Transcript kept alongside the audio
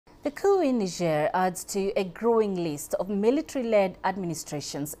The coup in Niger adds to a growing list of military-led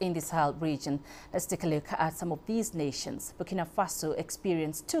administrations in the Sahel region. Let's take a look at some of these nations. Burkina Faso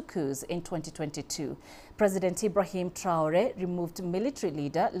experienced 2 coups in 2022. President Ibrahim Traoré removed military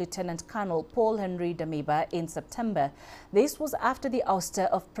leader Lieutenant Colonel Paul-Henri Damiba in September. This was after the ouster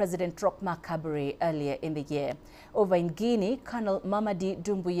of President Roch-Marc Kabore earlier in the year. Over in Guinea, Colonel Mamadi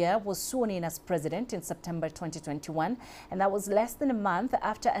Doumbouya was sworn in as president in September 2021, and that was less than a month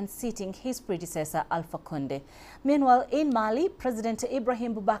after unseating his predecessor Alpha Conde. Meanwhile, in Mali, President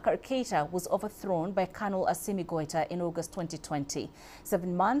Ibrahim Boubacar Keïta was overthrown by Colonel Assimi Goïta in August 2020.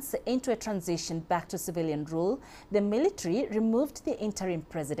 7 months into a transition back to civilian rule, the military removed the interim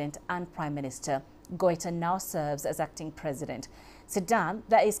president and prime minister. Goïta now serves as acting president. Sudan,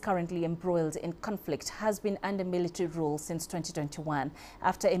 that is currently embroiled in conflict, has been under military rule since 2021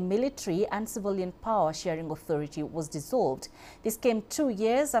 after a military and civilian power-sharing authority was dissolved. This came 2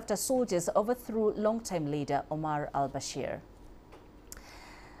 years after soldiers overthrew longtime leader Omar al-Bashir.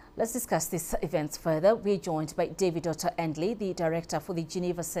 Let's discuss these events further. We're joined by David Otto-Endeley, the Director for the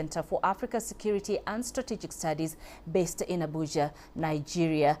Geneva Centre for Africa Security and Strategic Studies based in Abuja,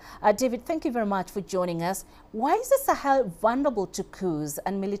 Nigeria. David, thank you very much for joining us. Why is the Sahel vulnerable to coups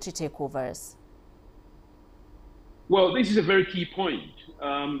and military takeovers? Well, this is a very key point.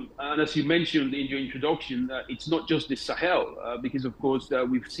 And as you mentioned in your introduction, it's not just the Sahel, because, of course,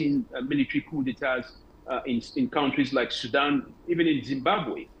 we've seen military coup d'etats in countries like Sudan, even in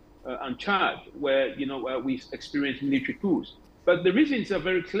Zimbabwe. And Chad, where we experience military coups. But the reasons are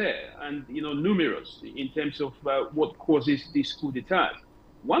very clear and numerous in terms of what causes these coup d'etats.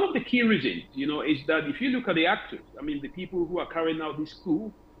 One of the key reasons, is that if you look at the actors, I mean the people who are carrying out this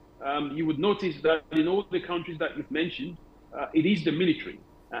coup, you would notice that in all the countries that you've mentioned, it is the military,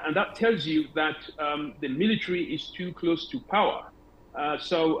 and that tells you that the military is too close to power.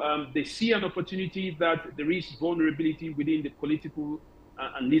 So they see an opportunity that there is vulnerability within the political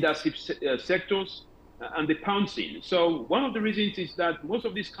and leadership sectors, and the pouncing. So one of the reasons is that most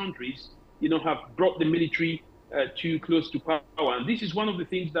of these countries, have brought the military too close to power, and this is one of the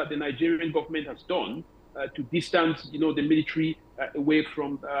things that the Nigerian government has done to distance, the military away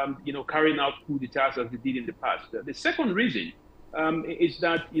from, carrying out coup d'etats as they did in the past. The second reason is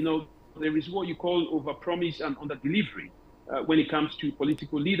that there is what you call overpromise and under-delivery when it comes to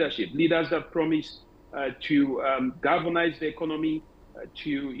political leadership. Leaders that promise to galvanize the economy,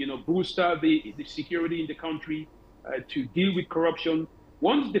 to bolster the security in the country, to deal with corruption.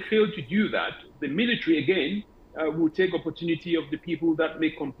 Once they fail to do that, the military again will take opportunity of the people that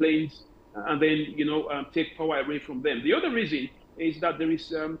make complaints and then take power away from them. The other reason is that there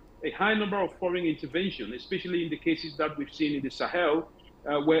is a high number of foreign intervention, especially in the cases that we've seen in the Sahel,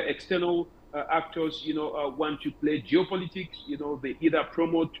 where external actors want to play geopolitics. They either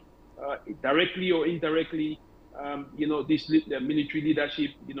promote directly or indirectly this military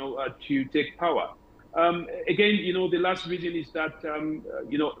leadership, to take power. Again, the last reason is that,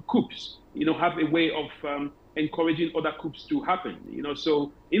 coups, have a way of encouraging other coups to happen.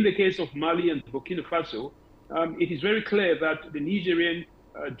 So in the case of Mali and Burkina Faso, it is very clear that the Nigerian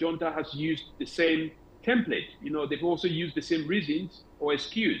junta has used the same template. They've also used the same reasons or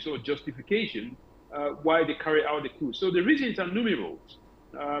excuse or justification why they carry out the coup. So the reasons are numerous.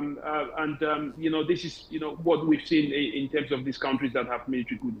 This is, what we've seen in terms of these countries that have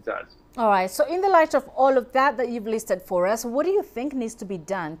military coup d'etats. All right. So in the light of all of that you've listed for us, what do you think needs to be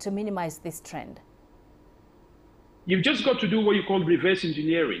done to minimize this trend? You've just got to do what you call reverse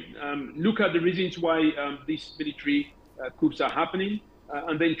engineering. Look at the reasons why these military coups are happening,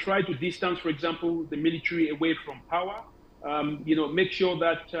 and then try to distance, for example, the military away from power. Make sure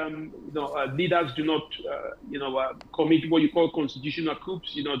that leaders do not, commit what you call constitutional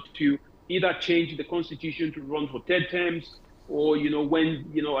coups, to either change the constitution to run for 10 terms, or when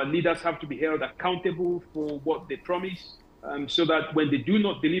leaders have to be held accountable for what they promise, so that when they do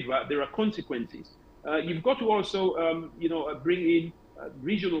not deliver, there are consequences. You've got to also, bring in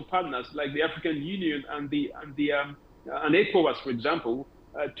regional partners like the African Union and ECOWAS, for example,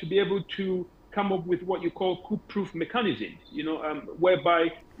 to be able to come up with what you call coup-proof mechanisms,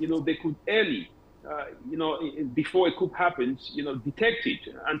 whereby, they could early, before a coup happens, detect it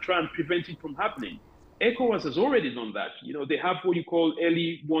and try and prevent it from happening. ECOWAS has already done that. They have what you call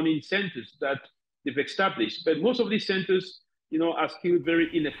early warning centers that they've established, but most of these centers, are still very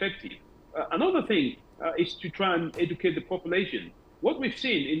ineffective. Another thing is to try and educate the population. What we've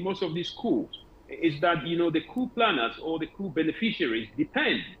seen in most of these coups is that, the coup planners or the coup beneficiaries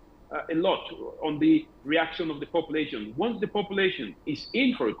depend a lot on the reaction of the population. Once the population is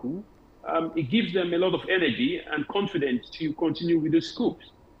in for a coup, it gives them a lot of energy and confidence to continue with these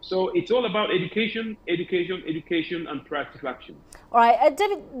coups. So it's all about education, education, education, and practical action. All right,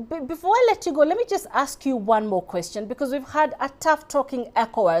 David, before I let you go, let me just ask you one more question, because we've had a tough-talking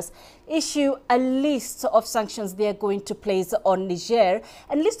ECOWAS issue a list of sanctions they are going to place on Niger,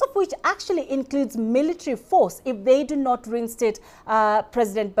 a list of which actually includes military force if they do not reinstate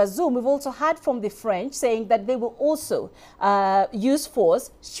President Bazoum. We've also heard from the French saying that they will also use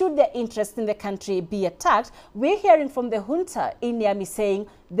force should their interests in the country be attacked. We're hearing from the junta in Niamey saying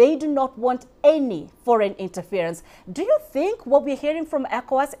they do not want any foreign interference. Do you think what we're hearing from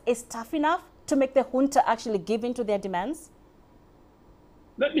ECOWAS is tough enough to make the junta actually give in to their demands?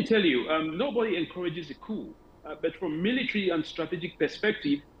 Let me tell you, nobody encourages a coup. But from military and strategic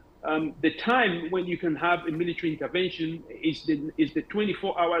perspective, the time when you can have a military intervention is the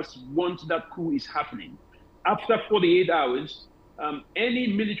 24 hours once that coup is happening. After 48 hours, any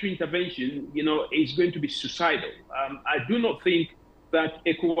military intervention, is going to be suicidal. I do not think that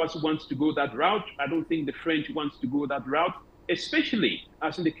ECOWAS wants to go that route. I don't think the French wants to go that route, especially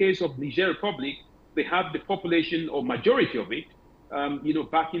as in the case of Niger Republic, they have the population or majority of it,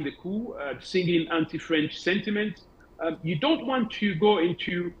 backing the coup, singing anti-French sentiments. You don't want to go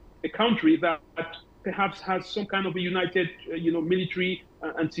into a country that perhaps has some kind of a united, military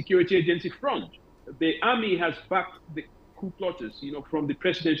and security agency front. The army has backed the coup plotters, from the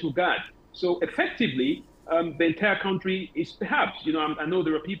presidential guard. So effectively, the entire country is perhaps, I know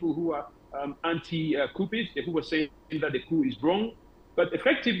there are people who are anti-coupists, who are saying that the coup is wrong. But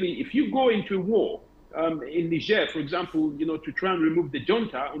effectively, if you go into a war in Niger, for example, to try and remove the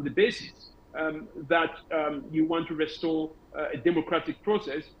junta on the basis that you want to restore a democratic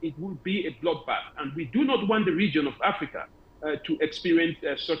process, it will be a bloodbath. And we do not want the region of Africa to experience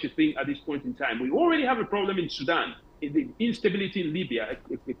such a thing at this point in time. We already have a problem in Sudan, the instability in Libya,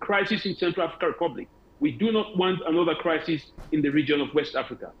 a crisis in Central African Republic. We do not want another crisis in the region of West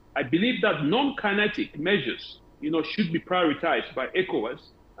Africa. I believe that non-kinetic measures, should be prioritized by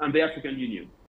ECOWAS and the African Union.